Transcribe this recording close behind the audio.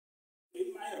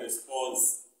my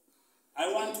response,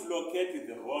 I want to locate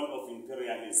the role of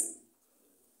imperialism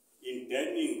in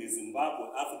turning the Zimbabwe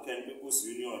African People's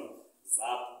Union,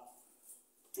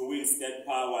 ZAPU, to win state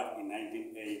power in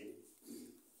 1980.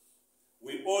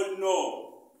 We all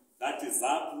know that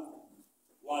ZAPU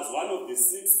was one of the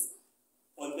 6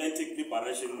 authentic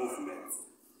liberation movements,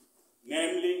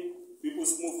 namely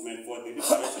People's Movement for the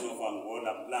Liberation of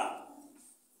Angola, PLA,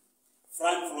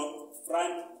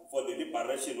 Front for the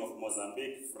Liberation of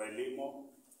Mozambique, FRELIMO,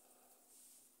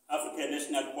 African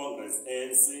National Congress,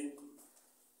 ANC,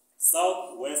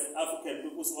 Southwest African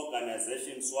People's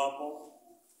Organization, SWAPO,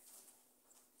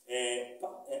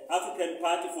 African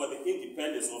Party for the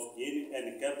Independence of Guinea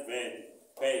and Cape Verde,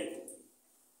 PAID.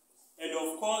 And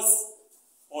of course,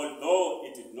 although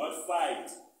it did not fight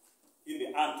in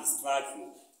the armed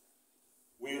struggle,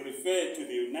 we refer to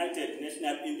the United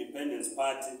National Independence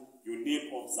Party,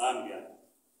 UNIP of Zambia,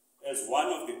 as one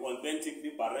of the authentic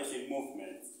liberation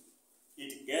movements.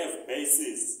 It gave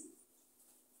basis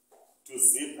to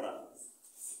ZIPRA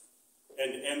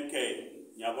and MK.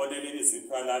 Nyabonelini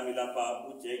ZIPRA lami lapha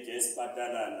uJJ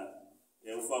Spatalana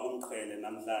ufaka umqhele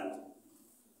namhlanje.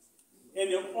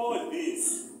 And all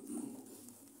these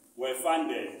were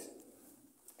funded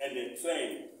and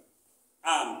trained,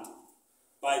 armed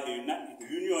by the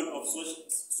Union of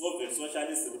Soviet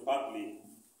Socialist Republic,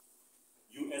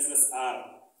 USSR,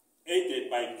 aided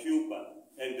by Cuba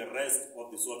and the rest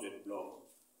of the Soviet bloc.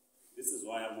 This is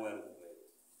why I'm wearing red.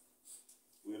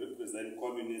 We represent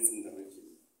communists in the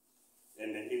region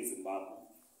and in Zimbabwe.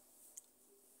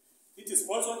 It is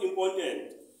also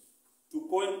important to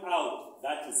point out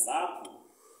that ZAPU,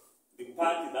 the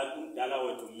party that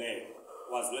Ngqabutho led,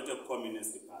 was not a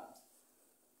communist party.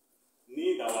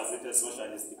 Neither was it a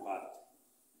socialist party.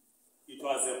 It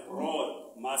was a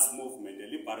broad mass movement, a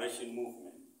liberation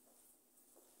movement,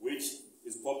 which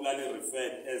is popularly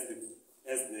referred as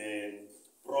the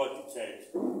Broad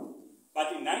Church.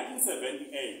 But in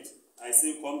 1978, I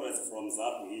see comrades from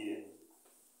ZAPU here.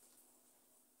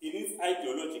 In its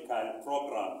ideological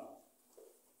program,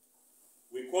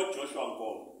 we quote Joshua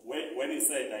Nkomo when he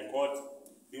said, I quote,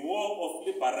 "The war of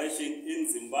liberation in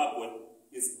Zimbabwe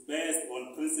is based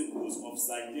on principles of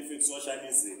scientific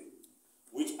socialism,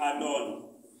 which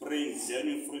alone brings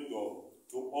genuine freedom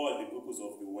to all the peoples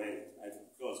of the world." I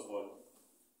close quote.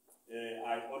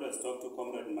 I always talk to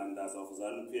Comrade Mandas of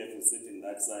ZANU-PF who sit in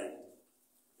that side,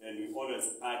 and we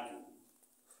always argue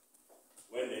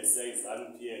when they say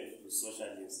ZANU-PF is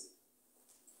socialist.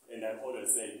 And I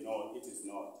always say, no, it is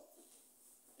not.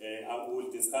 I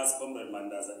will discuss Comrade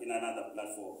Mandas in another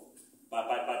platform. But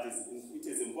it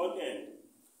is important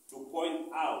to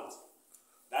point out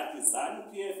that the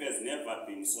ZANU-PF has never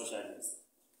been socialist.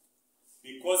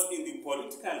 Because in the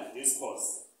political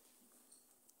discourse,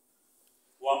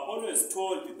 we are always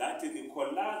told that the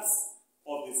collapse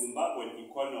of the Zimbabwean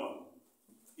economy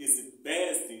is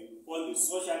based on the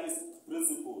socialist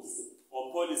principles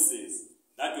or policies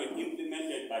that were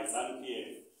implemented by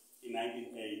ZANU-PF in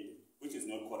 1980, which is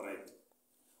not correct.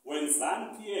 When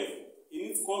ZANU-PF, in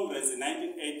its Congress in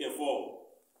 1984,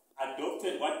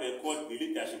 adopted what they called the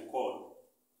Leadership Code,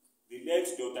 the late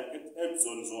Dr.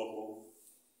 Edson Zobo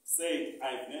said,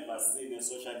 "I've never seen a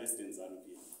socialist in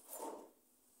ZANU-PF."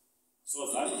 So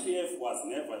ZANU-PF was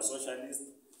never a socialist,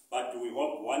 but we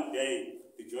hope one day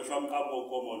the Joshua Nkomo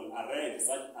will arrange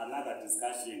such another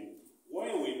discussion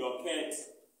where we locate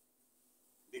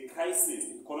the crisis,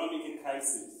 the economic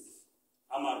crisis,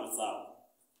 Amarusa,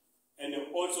 and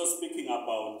also speaking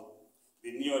about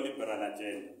the neoliberal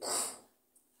agenda.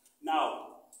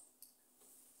 Now,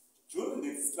 during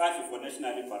the struggle for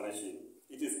national liberation,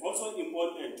 it is also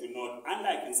important to note,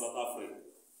 unlike in South Africa,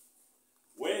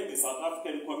 where the South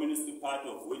African Communist Party,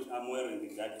 of which I'm wearing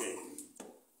the jacket,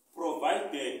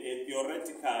 provided a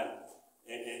theoretical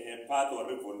path or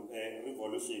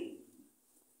revolution.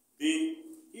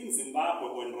 In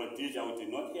Zimbabwe, when Rhodesia, we did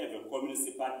not have a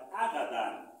communist party other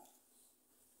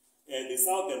than the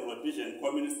Southern Rhodesian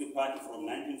Communist Party from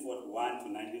 1941 to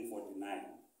 1949.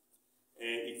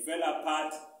 It fell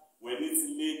apart when its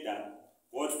leader,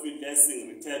 Gottfried Lessing,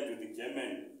 returned to the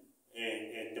German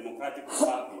Democratic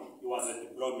Republic. He was a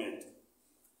diplomat.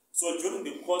 So during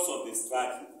the course of the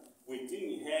struggle, we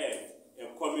didn't have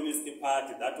a communist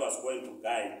party that was going to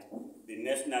guide the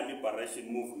national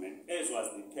liberation movement, as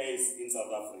was the case in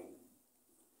South Africa.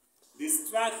 The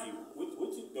struggle,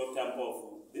 which Dr.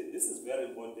 Mpofu, this is very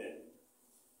important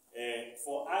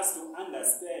for us to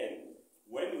understand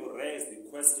when you raise the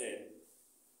question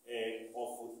of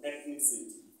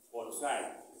ethnicity or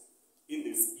tribe in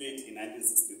the split in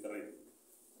 1963.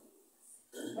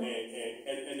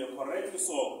 And correctly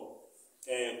so,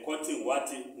 quoting what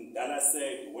Ndala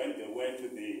said when they went to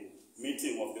the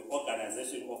meeting of the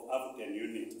Organization of African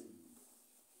Unity.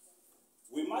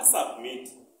 We must admit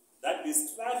that the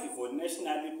strife for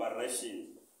national liberation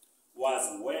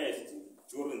was waged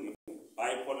during the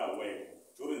bipolar war,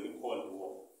 during the Cold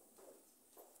War.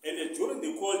 And during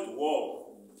the Cold War,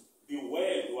 the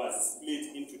world was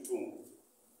split into two.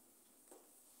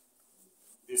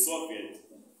 The Soviet,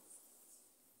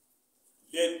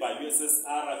 led by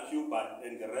USSR, Cuba,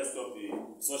 and the rest of the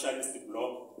socialist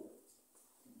bloc,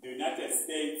 the United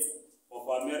States of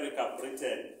America,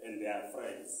 Britain, and their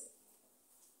friends.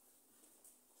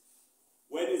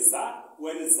 When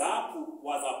ZAPU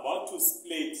was about to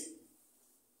split,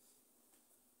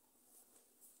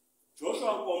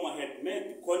 Joshua Nkomo had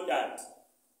made contact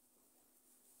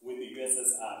with the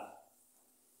USSR.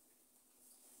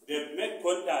 They made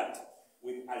contact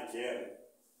with Algeria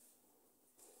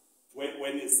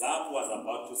when the ZAPU was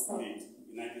about to split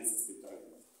in 1963.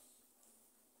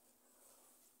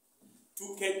 To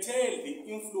curtail the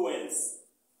influence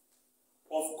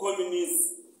of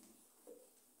communists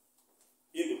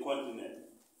in the continent,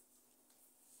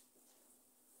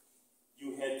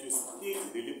 you had to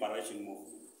split the liberation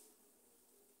movement.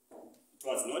 It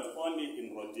was not only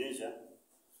in Rhodesia.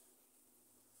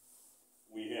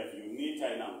 We have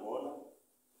UNITA in Angola.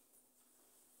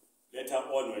 Later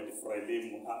on with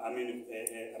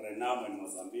Renamo in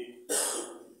Mozambique.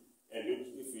 And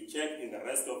if you check in the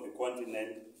rest of the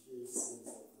continent,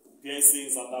 PAC in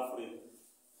South Africa,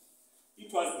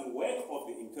 it was the work of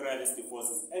the imperialist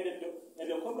forces. And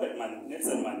the comrade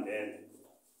Nelson Mandela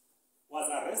was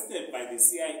arrested by the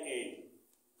CIA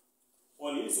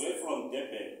on his way from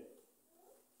Durban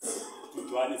to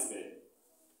Johannesburg.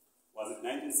 Was it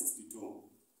 1962?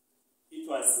 It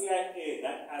was CIA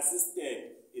that assisted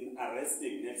in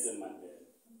arresting Nelson Mandela.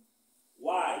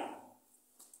 Why?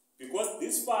 Because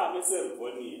this farm is a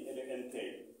Reboni and NK.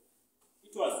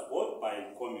 It was bought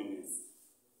by communists.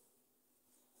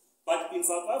 But in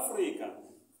South Africa,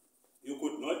 you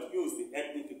could not use the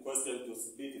ethnic question to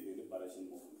split the liberation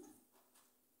movement.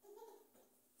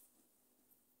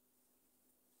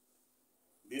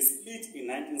 The split in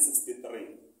 1963,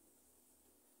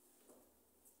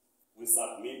 we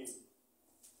submit,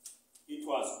 it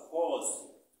was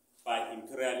caused by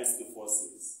imperialist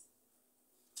forces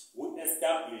who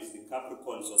established the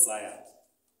Capricorn Society,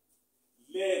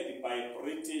 led by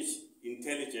British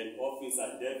intelligence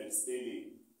officer David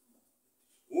Stirling,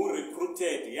 who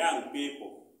recruited young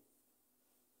people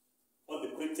on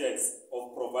the pretext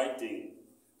of providing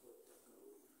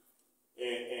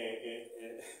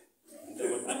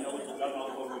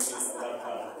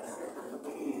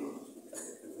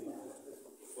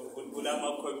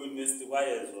communist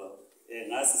wayezwa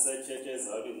ngasi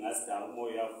sechecheza uli ngasi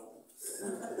damoya.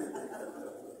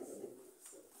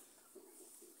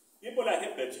 People like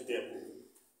a vegetable.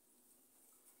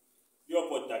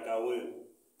 Yopotakawe.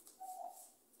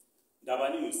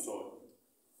 Dabani story.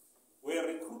 Were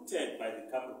recruited by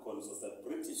the Capricorn Society,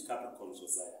 British Capricorn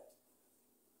Society.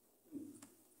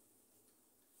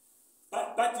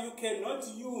 But you cannot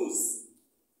use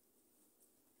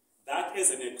that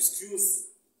as an excuse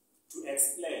to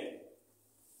explain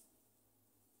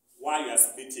why you are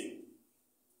splitting.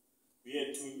 We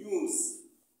had to use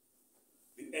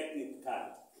the ethnic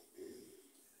card.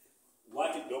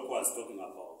 What the doc was talking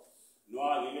about. No,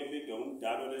 I really don't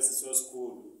so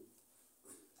school.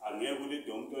 I never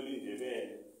don't tell in the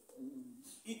bed.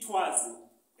 It was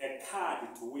a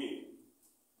card to win,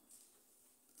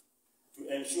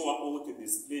 to ensure all the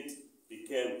split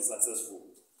became successful.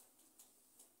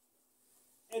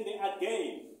 And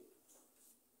again,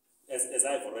 as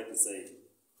I've already said,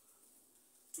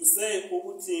 to say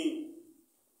Ukuthi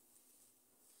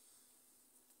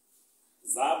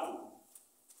ZAPU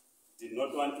did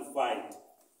not want to fight,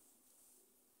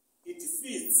 it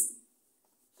fits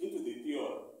into the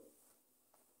theory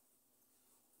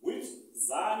which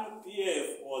ZANU-PF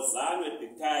or ZANU at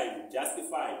the time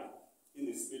justified in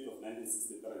the split of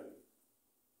 1963.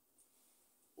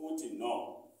 Ukuthi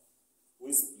no,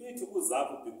 we split with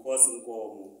ZAPU because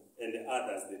Nkomo and the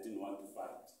others, they didn't want to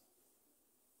fight.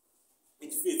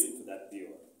 It fits into that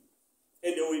theory.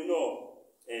 And we know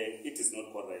it is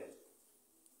not correct.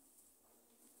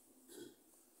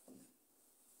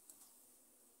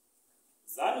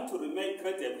 ZANU, to remain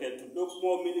credible, had to look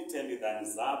more militantly than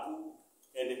ZAPU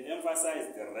and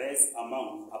emphasize the race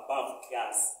among above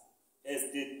class, as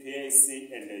did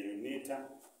PAC and the UNITA,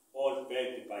 all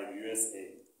backed by the USA.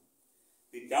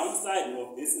 The downside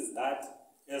of this is that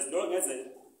as long as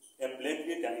a black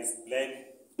leader is black,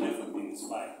 everything is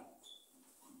fine.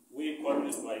 We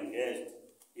communists were engaged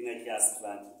in a class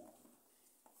struggle.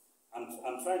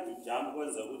 I'm trying to jump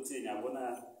kwenza ukuthi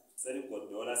ngiyabona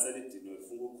seligodola selidino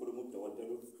lifunga ukukhuluma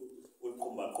udokotela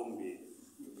uqhumbaqumbile.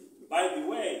 By the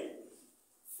way,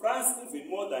 France, even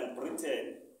more than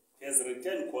Britain, has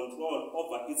retained control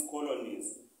over its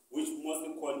colonies, which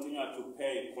mostly continue to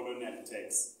pay colonial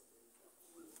tax.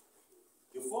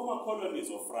 The former colonies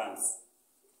of France,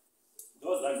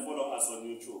 those that follow us on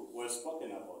YouTube, were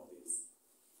spoken about this.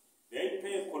 They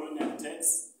pay colonial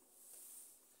tax.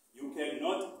 You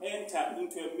cannot enter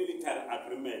into a military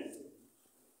agreement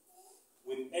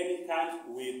with any country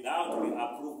without the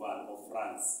approval of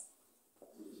France.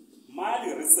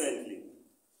 Mali recently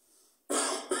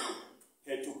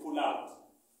had to pull out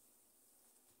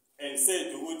and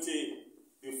said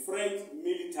the French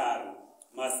military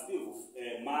must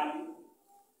leave Mali,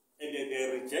 and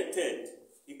they rejected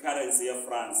the currency of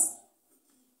France.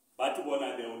 But they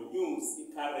will use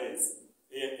the currency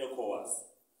of ECOWAS.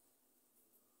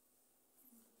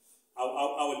 I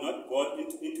will not go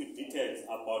into details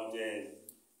about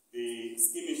the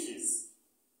skirmishes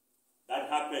that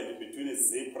happened between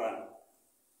Zebra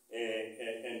and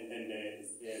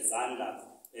Zanda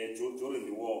during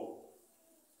the war.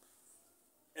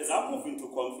 As I'm moving to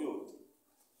conclude,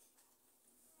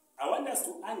 I want us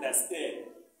to understand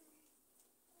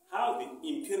how the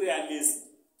imperialists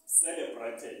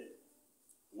celebrated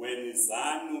when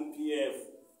ZANU-PF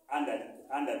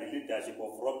under the leadership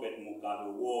of Robert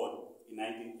Mugabe won in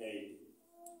 1980.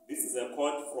 This is a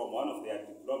quote from one of their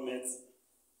diplomats.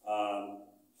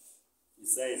 He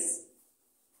says,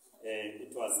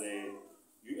 it was a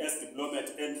U.S. diplomat,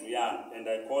 Andrew Young, and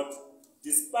I quote,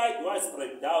 "Despite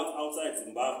widespread doubt outside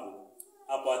Zimbabwe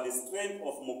about the strength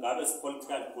of Mugabe's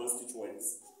political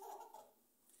constituents,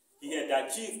 he had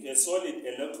achieved a solid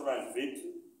electoral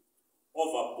victory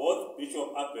over both Bishop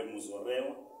Abel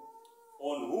Muzorewa,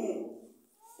 on whom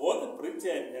both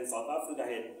Britain and South Africa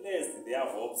had placed their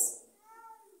hopes,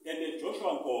 and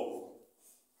Joshua Nkomo,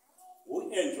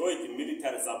 who enjoyed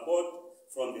military support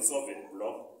from the Soviet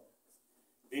bloc.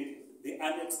 The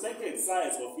unexpected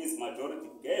size of his majority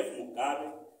gave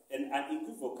Mugabe an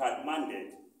unequivocal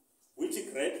mandate, which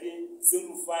greatly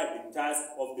simplified the task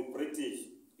of the British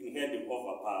in handing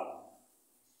over power.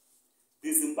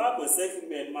 The Zimbabwe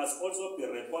settlement must also be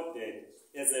reported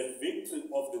as a victory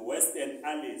of the Western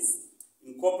allies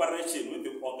in cooperation with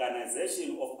the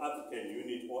Organization of African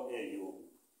Unity, or AU.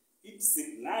 It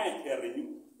signaled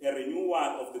a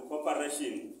renewal of the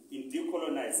cooperation in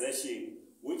decolonization,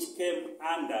 which came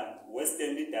under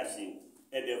Western leadership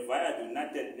and via the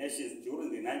United Nations during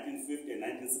the 1950s and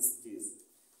 1960s,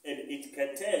 and it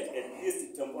curtailed, at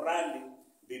least temporarily,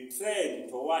 the trend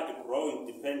toward growing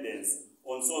dependence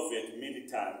on Soviet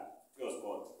military.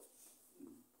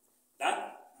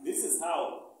 This is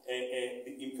how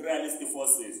the imperialist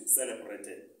forces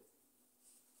celebrated.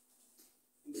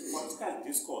 In the political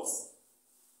discourse,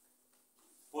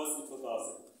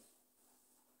 post-2000,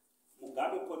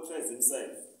 Mugabe portrays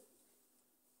himself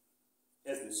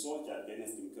as the soldier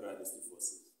against the imperialist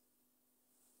forces.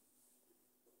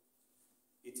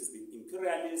 It is the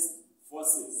imperialist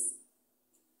forces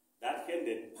that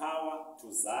handed power to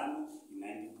ZANU in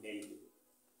 1980.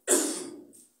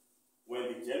 When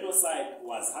the genocide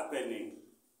was happening,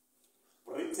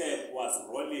 Britain was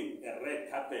rolling a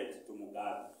red carpet to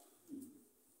Mugabe.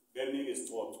 Burning his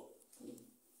throat.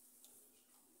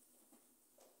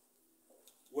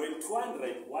 When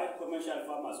 200 white commercial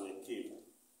farmers were killed,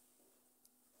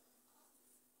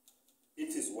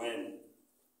 it is when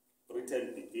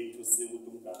Britain began to see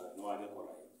Mugabe no other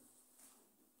correct.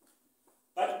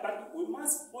 But we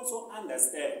must also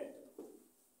understand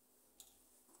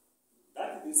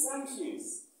that the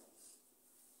sanctions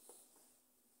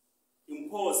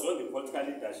imposed on the political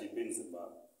leadership in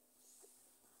Zimbabwe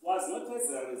was not as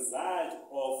a result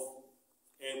of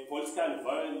a political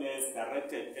violence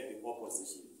directed at the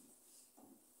opposition.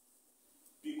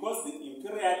 Because the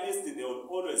imperialists, they will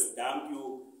always dump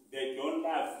you, they don't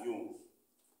love you.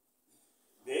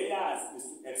 Theirs is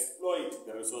to exploit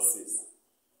the resources.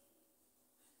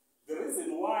 The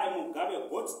reason why Mugabe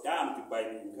got dumped by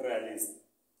the imperialists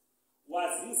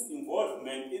was his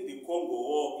involvement in the Congo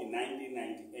War in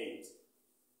 1998.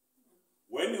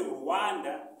 When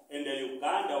Rwanda and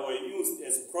Uganda were used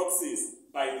as proxies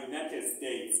by the United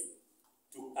States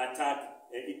to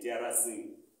attack DRC.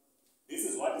 This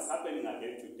is what is happening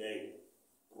again today.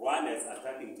 Rwanda is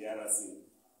attacking DRC.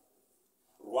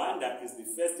 Rwanda is the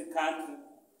first country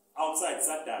outside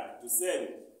SADC to send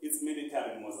its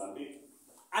military in Mozambique,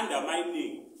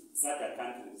 undermining SADC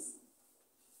countries.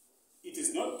 It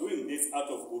is not doing this out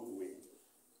of goodwill.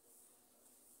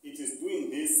 It is doing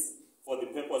this for the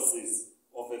purposes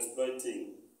of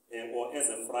exploiting or as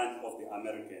a front of the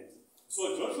Americans.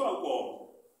 So Joshua Nkomo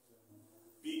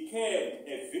became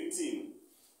a victim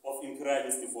of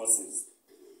imperialist forces.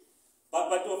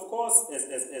 But of course,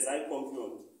 as I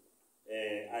conclude,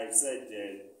 I've said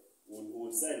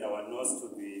we'll send our notes to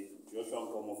the Joshua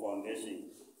Nkomo Foundation.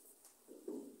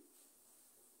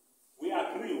 We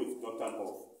agree with Dr.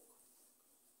 Nkomo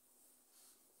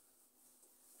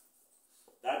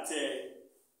that the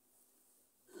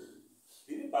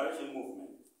liberation movement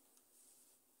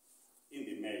in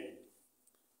the main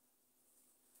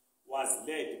was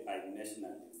led by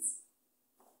nationalists.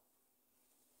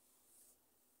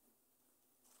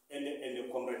 And the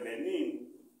Comrade Lenin,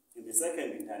 in the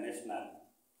Second International,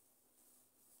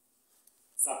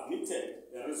 submitted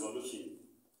a resolution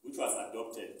which was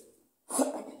adopted.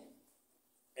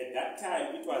 At that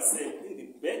time, it was said in the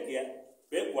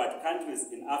backward countries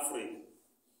in Africa,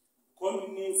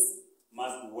 communists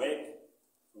must work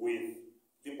with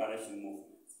liberation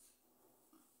movements.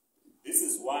 This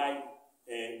is why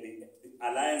the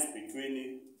alliance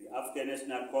between the African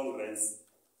National Congress,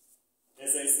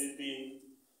 SACP,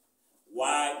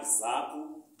 ZAPU,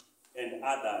 and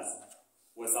others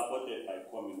were supported by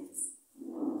communists.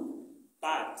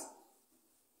 But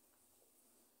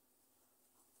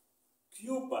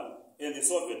Cuba and the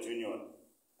Soviet Union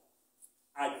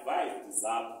advised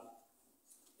ZAPU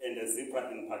and the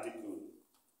ZIPRA in particular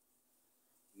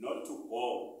not to go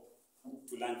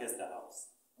to Lancaster House.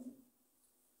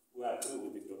 We agree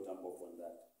with Dr. Nkomo on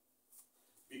that.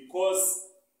 Because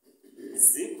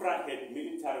ZIPRA had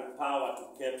military power to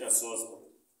capture Salisbury.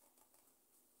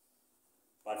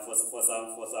 But for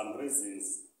some reasons,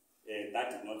 that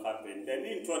did not happen.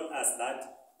 Lenin taught us that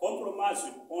compromise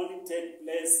should only take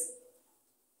place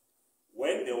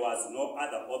when there was no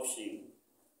other option.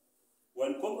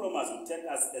 When compromise would take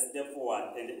us a step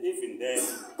forward, and even then,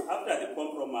 after the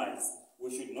compromise, we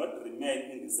should not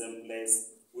remain in the same place.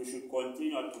 We should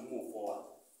continue to move forward.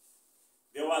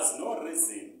 There was no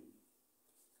reason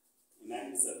in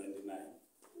 1979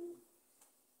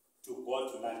 to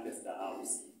go to Lancaster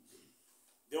House.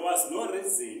 There was no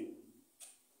reason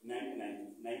in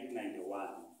 1991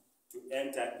 to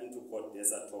enter into Port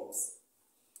Desert talks.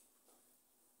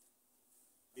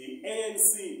 The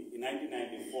ANC in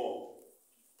 1994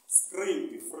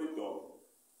 screamed freedom.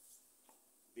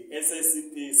 The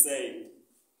SACP said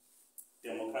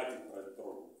democratic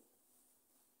breakthrough.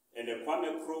 And the Kwame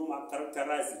Nkrumah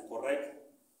characterized it correctly.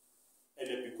 And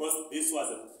because this was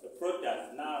a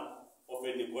product now of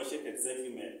a negotiated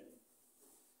settlement,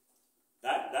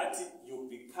 that you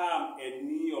become a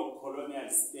neo-colonial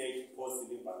state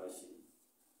post-liberation.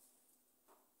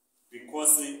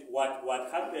 Because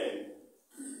what happened,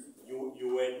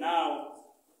 you were now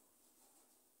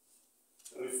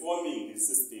reforming the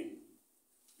system.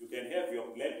 You can have your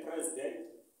black president,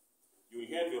 you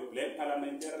have your black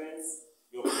parliamentarians,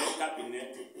 your black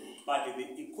cabinet, but the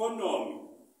economy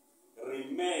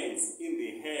remains in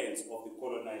the hands of the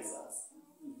colonizers.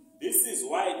 This is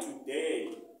why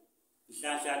today,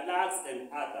 Shashalaks and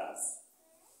others,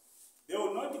 they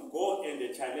will not go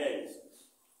and challenge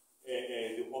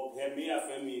the Ophemia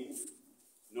family.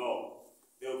 No,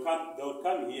 they will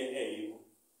come here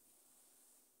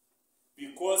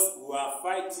because we are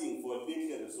fighting for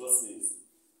little resources,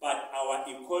 but our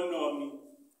economy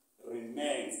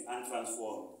remains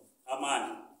untransformed.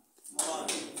 Amen. Amen.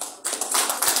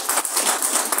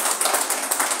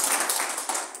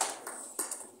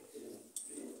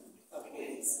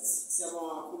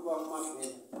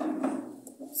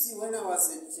 See, when I was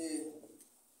at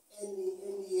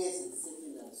early years in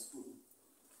secondary school,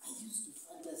 I used to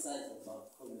fantasize about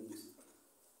communism.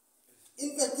 In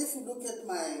fact, if you look at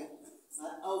my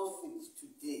outfit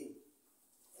today,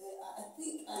 I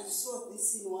think I saw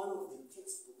this in one of the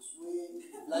textbooks where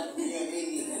Black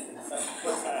alien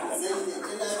presented,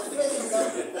 and I fell in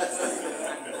love with that.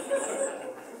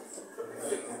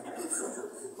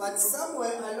 But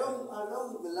somewhere along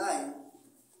the line,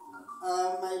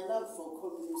 my love for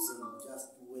communism just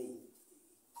waned,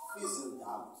 fizzled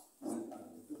out.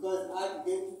 Because I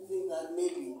began to think that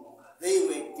maybe they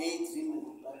were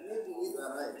daydreaming, but maybe with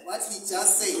what he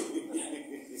just said,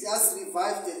 just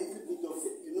revived a little bit of,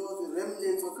 the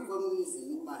remnants of communism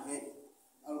in my head.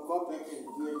 I'll go back and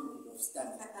do a little bit of study.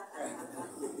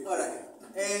 All right.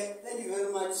 Thank you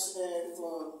very much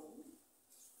for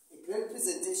a great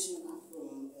presentation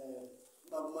from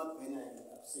Ngqabutho Mabhena in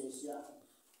absentia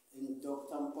and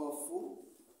Dr. Nkomo.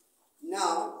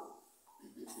 Now,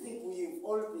 I think we've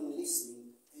all been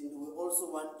listening, and we also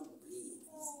want to breathe.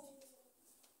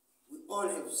 We all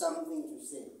have something to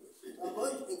say. I'm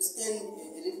going to extend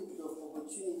a little bit of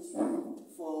opportunity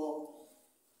for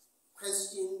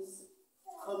questions,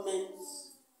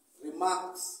 comments,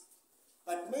 remarks,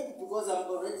 but maybe because I'm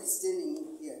already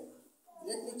standing here,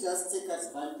 let me just take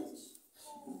advantage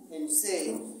and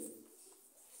say,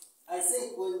 I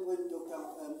said when Dr.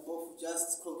 Boff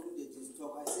just concluded his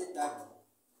talk, I said that,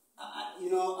 I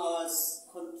was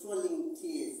controlling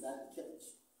tears that kept,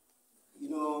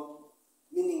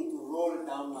 meaning to roll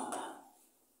down my eye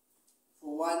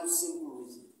for one simple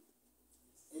reason.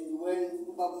 And when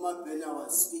Ngqabutho Mabhena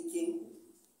was speaking,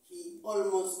 he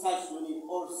almost touched on it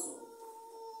also.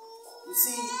 You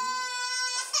see,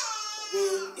 the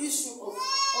issue of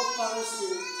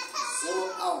Operation 0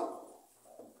 Hour,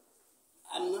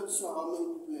 I'm not sure how many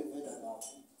people have heard about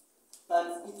it, but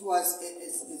it was a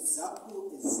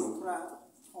ZIPRA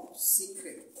top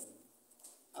secret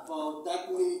about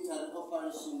that military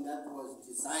operation that was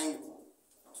designed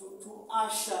to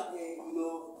usher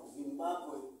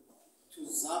Zimbabwe to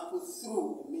zap through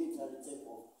a military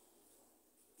takeover.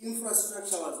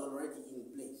 Infrastructure was already in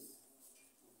place,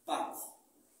 but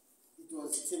it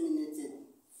was terminated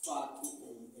far too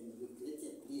early and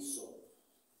regrettably so.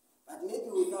 But maybe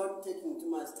without taking too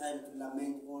much time to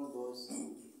lament all those,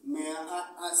 may I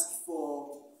ask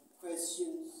for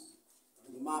questions,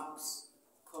 remarks,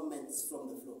 comments from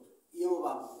the floor?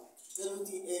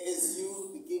 As you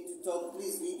begin to talk,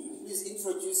 please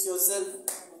introduce yourself,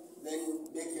 then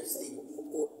make your statement.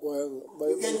 Well,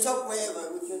 you can talk wherever,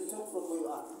 you can talk from where you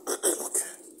are.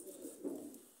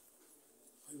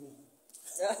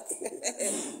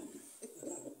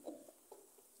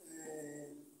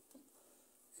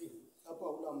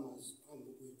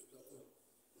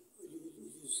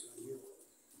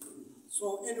 So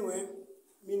anyway,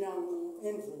 mina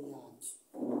ngu-Andrew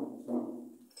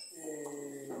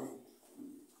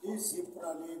izipra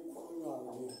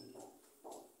lekhulunywayo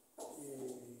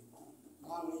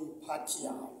ngangiyiphathi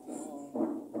yayo.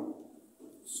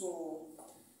 So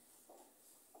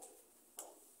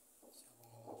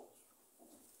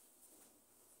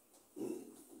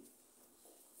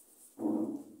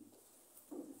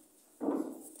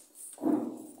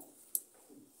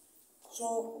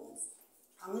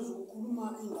angizukhuluma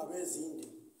indaba ezinde,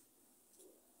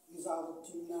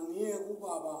 ngizakuthi mina ngiye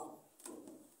kubaba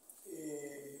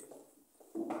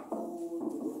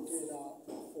udokotela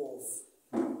of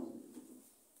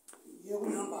ye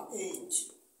number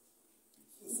 8.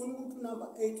 Ngifuna ukuthi number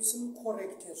 8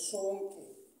 simcorrecte sonke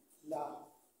la.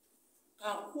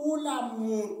 Akula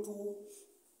muntu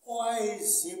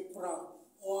owayezipra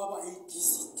owaba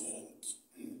i-dissident.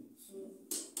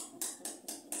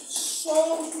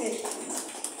 Sonke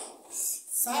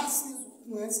sasi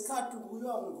ngesikhathi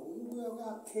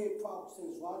kuyakhethwa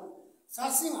kusenzwana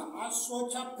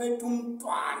sasingamasotsha phethe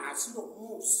umntwana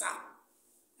silomusa.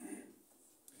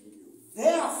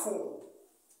 Therefore,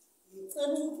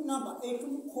 ngicela ukuthi number 8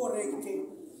 umcorrecte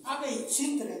abe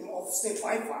children of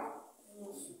survival.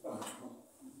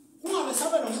 Kungabe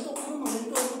sabe nomuntu okhuluma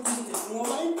ngento yokuthi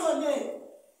ngoba into le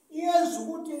iyenza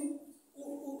ukuthi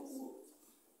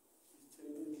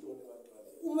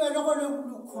ube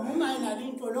lokukhuluma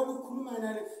nalinto lokukhuluma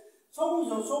nale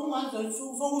sokungaze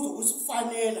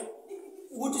sokuzokusifanela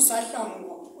ukuthi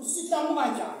sahlamuka usihlamuka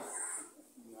kanjani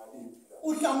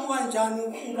uhlamuka kanjani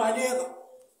ubaleka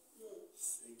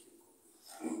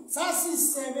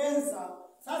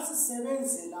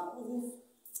sasisebenzela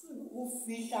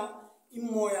ukufihla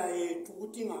imoya yethu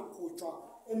ukuthi ingakhutshwa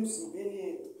emzimbeni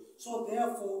yethu. So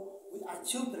therefore we are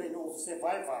children of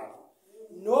survival,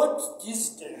 not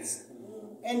dissidents.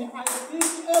 And I think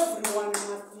everyone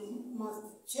must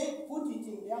put it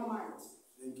in their minds.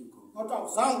 Thank you. Not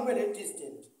awuzange ube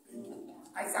distant.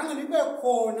 Ayizange libe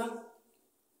khona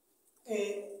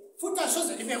futhi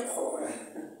asoze libe khona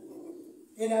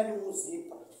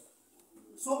elalinguzipha.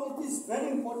 So it is very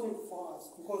important for us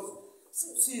because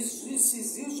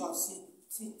sizizwa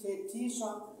sithethiswa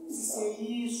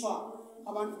siseyiswa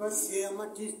abantu basiye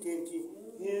ama-distant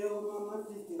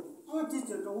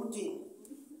ama-distant okuthini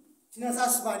thina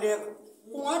sasibaleka.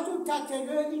 Ungathi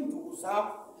uthathelwe induku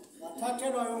zakho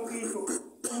wathathelwa yonke into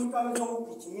umuntu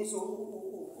abesokugijimisa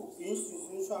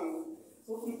ugijimiswa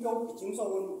into ukugijimisa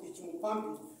wona ugijima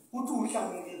phambili uthi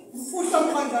uhlamukile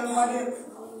uhlamuka kanjani ubaleka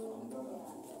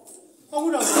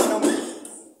akulahlamuka.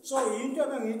 So into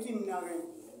ebengithi mina-ke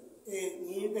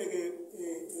ngiyibeke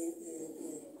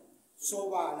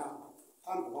sobala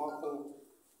phambi kwakho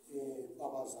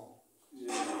babazana.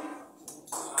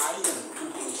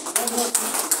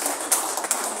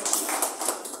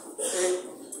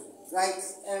 Right,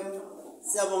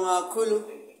 siyabonga kakhulu.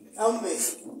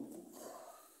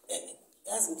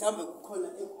 Yazi mhlawumbe kukhona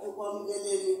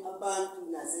ekwamukeleni abantu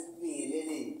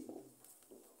nasekubingeleleni.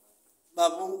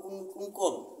 babu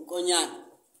Nkonyana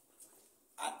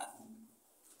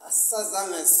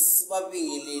asazange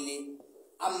sibabingelele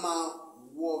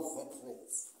ama-war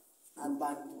veterans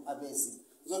abantu abezi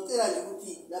ngizocela nje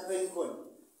ukuthi lapha enkhona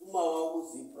uma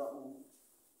wakuzipra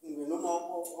noma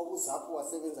wakuzapho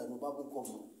wasebenza nobaba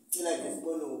Nkomo cela nje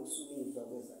sibone ngokusukunyiswa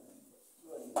kweza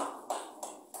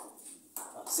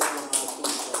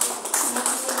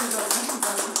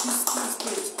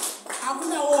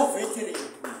akuna war veteran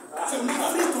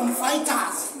freedom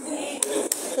fighters.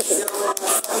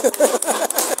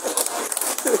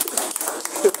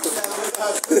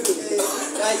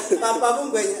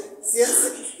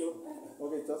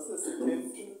 Okay, just a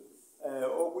second.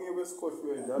 Okunye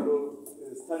kwesikhohliwe njalo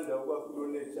sithanda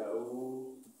ukwakhululeja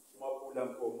uMabhena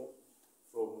Nkomo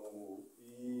from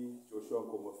Joshua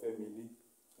Nkomo family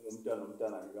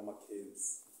umntana kaMakhenzi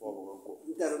wabo kaNkomo.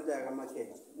 Umntana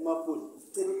kaMakhenzi. Mabhena,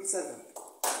 cela ukusasa.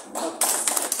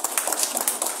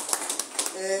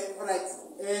 Alright.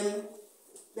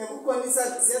 Bekukhona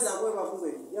isandla siyaza kweba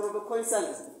Mngweni. Yabo bekhona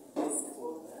isandla.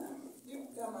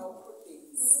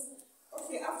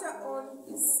 Okay, after all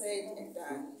is said and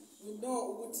done, we know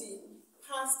ukuthi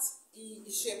past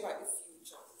is shape the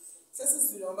future.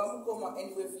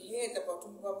 And we've heard about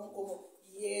Ngqabutho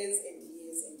years and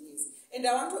years and years. And I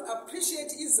want to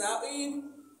appreciate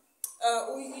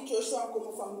Joshua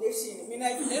Nkomo Foundation. I mean,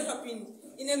 I've never been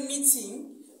in a meeting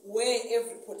where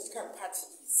every political party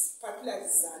is, particularly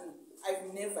ZANU. I've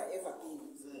never ever been.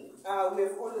 We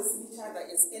have always seen each other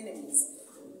as enemies.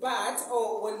 But,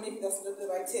 well, maybe that's not the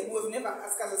right term. We've never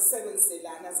asked us seven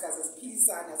selana, asked us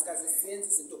Pisan, asked us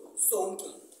senses into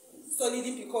Sonki. Solely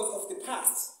because of the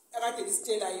past. Akade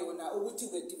lisitshela yona ukuthi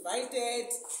we divided,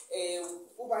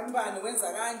 ubanibani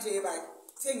wenza kanje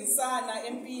bathengisana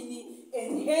empini,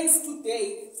 and hence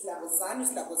today silabo ZANU,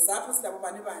 silabo ZAPO, silabo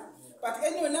banibani. But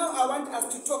anyway, now I want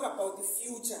us to talk about the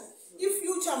future. If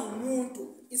future ngumuntu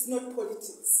is not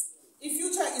politics. If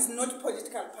future is not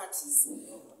political parties.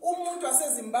 Umuntu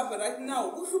waseZimbabwe right now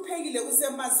uhluphekile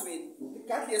usemazweni.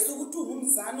 Regardless ukuthi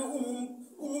ungumZANU,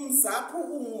 ungumZAPO,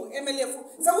 ungu-MLF.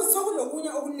 Sokulokunye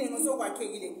okuningi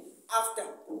sokwakhekile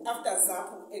after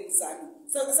ZAPO and ZANU.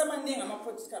 So semaningi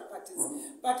ama-political parties.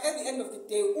 But at the end of the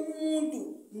day,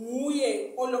 umuntu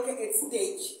nguye olokhe at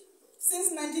stage.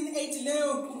 Since 1980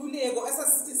 leyo nkululeko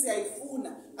asasithi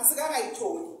siyayifuna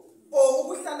asikakayitholi.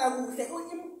 Ukuhlala kuhle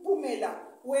impumela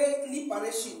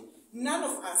we-liberation, none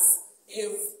of us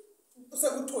have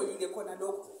sekutholile khona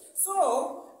lokho.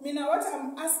 So, mina what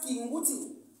I'm asking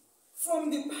ukuthi from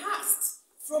the past,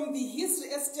 from the history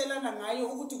esitshelana ngayo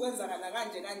ukuthi kwenzakala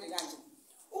kanje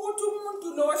ukuthi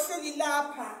umuntu lo ohleli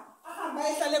lapha ahamba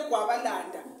ehlale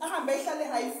eGwabalanda, ahamba ehlale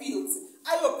Highfields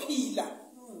ayophila.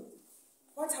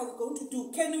 What are we going to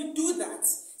do? Can we do that?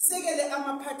 Sekele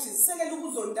ama-parties, sekele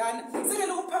ukuzondana,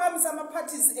 sekele ukuphakamisa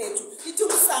ama-parties ethu. Lithi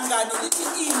umsangano, lithi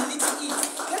ini.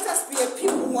 Let us be a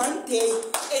people one day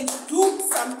and do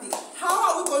something. How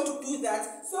are we going to do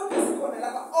that? So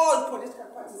all political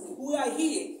parties who are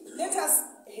here, let us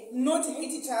not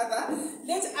hate each other.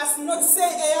 Let us not say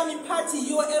I am party,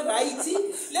 you are a righty.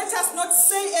 Let us not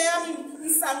say I am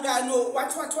msangano,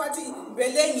 what,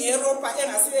 belengi Europa,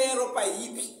 Europa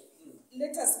yipi.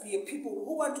 Let us be a people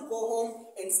who want to go home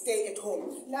and stay at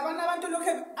home.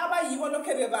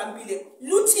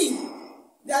 Looting.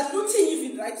 They are looting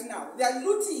even right now. They are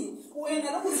looting.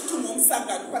 But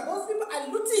those people are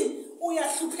looting.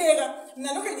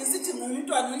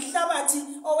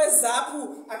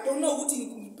 I don't know what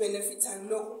benefits and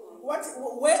look.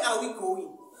 Where are we going?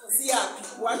 We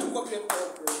want to go back.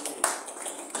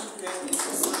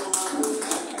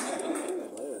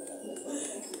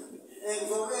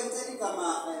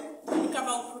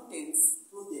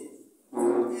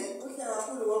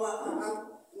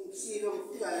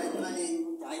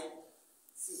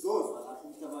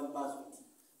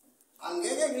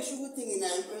 Angeke ngisho ukuthi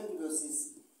nginayo impendulo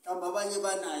sisi. Kambe abanye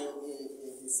banayo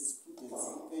sisiphudence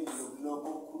impendulo kuloko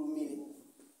okukhulumile.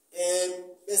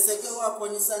 Bese ke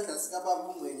wakhona isandla sika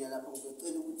baba Mngweni lapho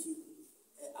ngicela ukuthi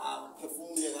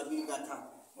aphefumule kabili kathathu.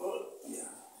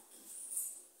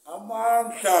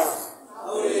 Amandla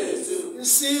awethu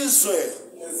isizwe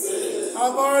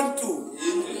abantu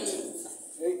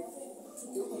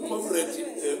comrade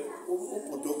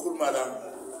ubhuti okhuluma la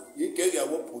igege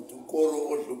yabobhuti unkoro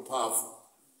odluphafu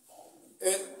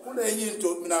kunenye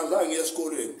into mina ngizange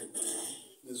esikolweni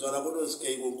ngizwana kodwa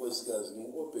sikhe konkosikazi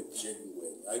ngobed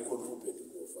Ngweni ayikho ubed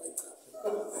ngofight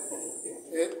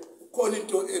khona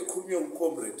into ekhulunywe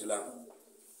ngicomrade la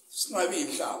singabi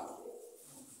inhlamba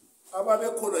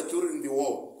ababekhona during the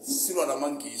war silwa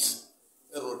namangisi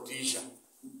eRhodesia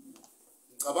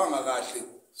ngicabanga kahle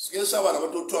sike saba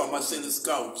labantu okuthiwa ama-cell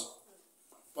scout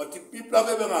but people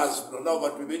abebengazi bona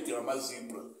abantu bebedinga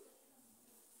amazibra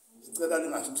sicela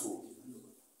lingasithuki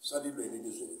salilweni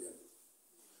ilizwe leli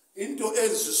into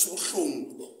ezisa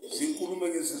ubuhlungu zinkulumo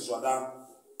engizizwa la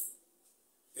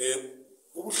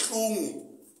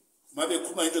ubuhlungu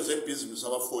mabekhuluma into zebhizinisi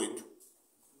abafowethu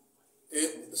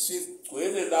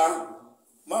sigcwele la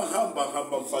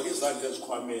mahamba mfaka izandla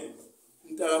ezikhwameni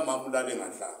umntakamama ulale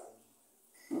ngadlala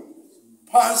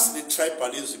past the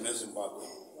tribalism eZimbabwe.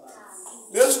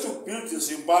 Let's to build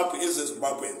Zimbabwe as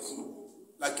Zimbabweans,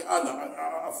 like other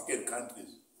African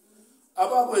countries.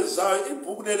 Abakwenzayo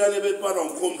ibhuku lela lebetwana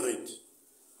ngcomrade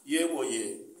yebo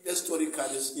ye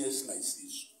historically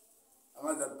singayisizwe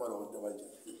angathi bhala abantu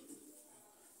abanjani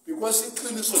because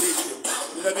iqiniso lihle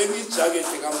mina bengijacket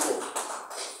kaMkomo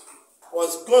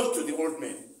was close to the old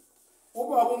man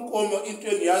ubaba uNkomo into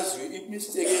engiyaziyo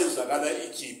imistake eyenzakala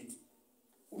eEgypt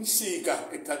umsika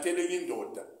ethathele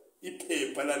indoda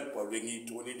iphepha lalibhalwe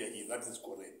ngiyitholile that is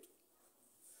correct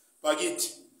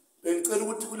bakithi bengicela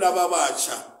ukuthi kulaba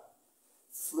abatsha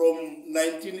from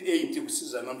 1980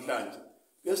 kusiza namhlanje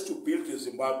let's to build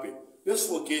Zimbabwe. Let's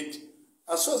forget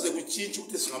asoze kutshintsha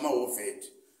ukuthi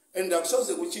singamahovet and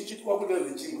asoze kutshintsha ukuthi kwakule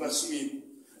regime kaSmith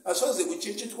asoze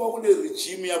kutshintsha ukuthi kwakule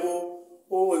regime yabo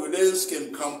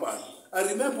Lensken company. I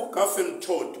remember Gaffen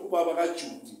taught ubaba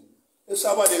kaJudy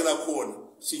esabalekela khona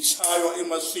sichaywa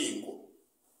emasingo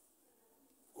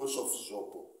because of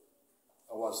Zopo.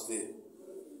 I was there.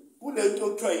 Kule nto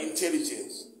okuthiwa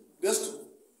intelligence.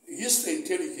 History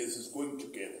intelligence is going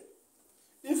together.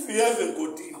 If you haven't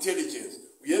got intelligence,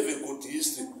 you haven't got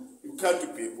history, you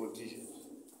can't be a politician.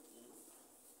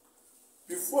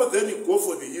 Before then you go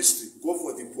for the history, go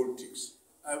for the politics.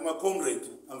 I'm a comrade,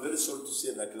 I'm very sorry to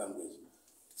say that language.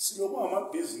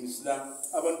 Sinoma business la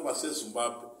abantu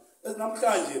baseZimbabwe.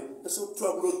 Namhlanje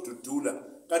esokuthiwa kulodudula,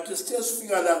 kanti sithe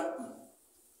sifika la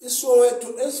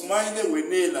iSoweto ezimayine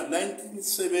wenela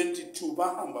 1972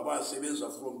 bahamba basebenza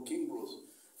from King Rose.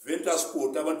 Venta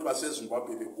sport abantu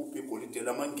baseZimbabwe bekhupha igolide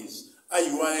lamangisi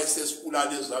ayiYSS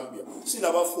kulale eZambia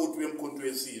silabafuthi bemkhonto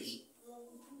yesizwe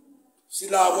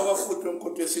silabo abafuthi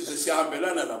bemkhonto yesizwe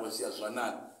siyahambelana labo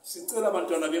siyazwanana sicela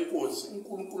abantwana benkosi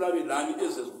uNkulunkulu abelani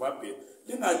eZimbabwe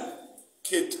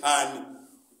lingakhethani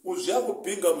uziya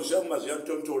kubhinga uziya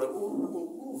ntontola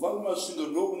uva umasingo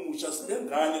nokumusha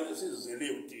silengane esizele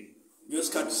uthini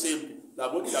ngesikhathi sempi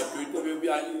labo dadwethu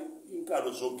bebuya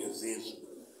inkalo zonke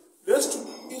zezwe Let's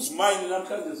is mine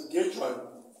namhlanje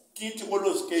sigejwa kithi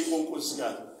kolozike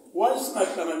inkonkosikazi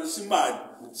wayesingahlangana imali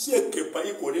siyegebha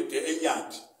igolide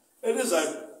enyathi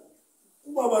eliza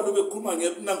kuba abantu bekhuluma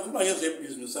ngikhuluma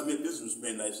ngezebusiness ame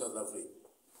businessman la eSouth Africa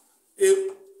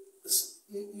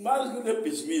mali kule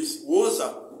business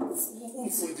woza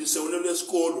umfundise wona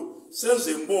lesikolo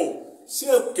senze mo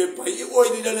siyegebha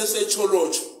ioil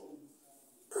lesecholocho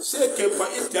siyegebha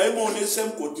idiamond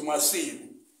esemgodi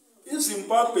masini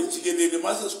iZimbabwe jikelele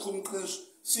mase sikhumqiniso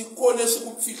sikole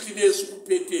sikufihlile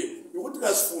sikuphethe ukuthi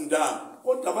kasifundanga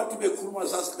kodwa abathi bekhuluma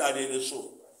sasilalele so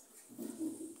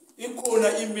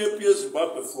ikhona imap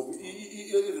yeZimbabwe from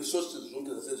i-resources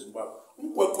zonke zaseZimbabwe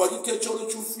umgwaqo wakithetsholo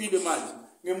ufile manje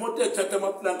ngemoto ethatha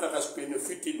amaplanka kasipene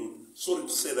 50 lot sorry to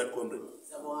say that comrade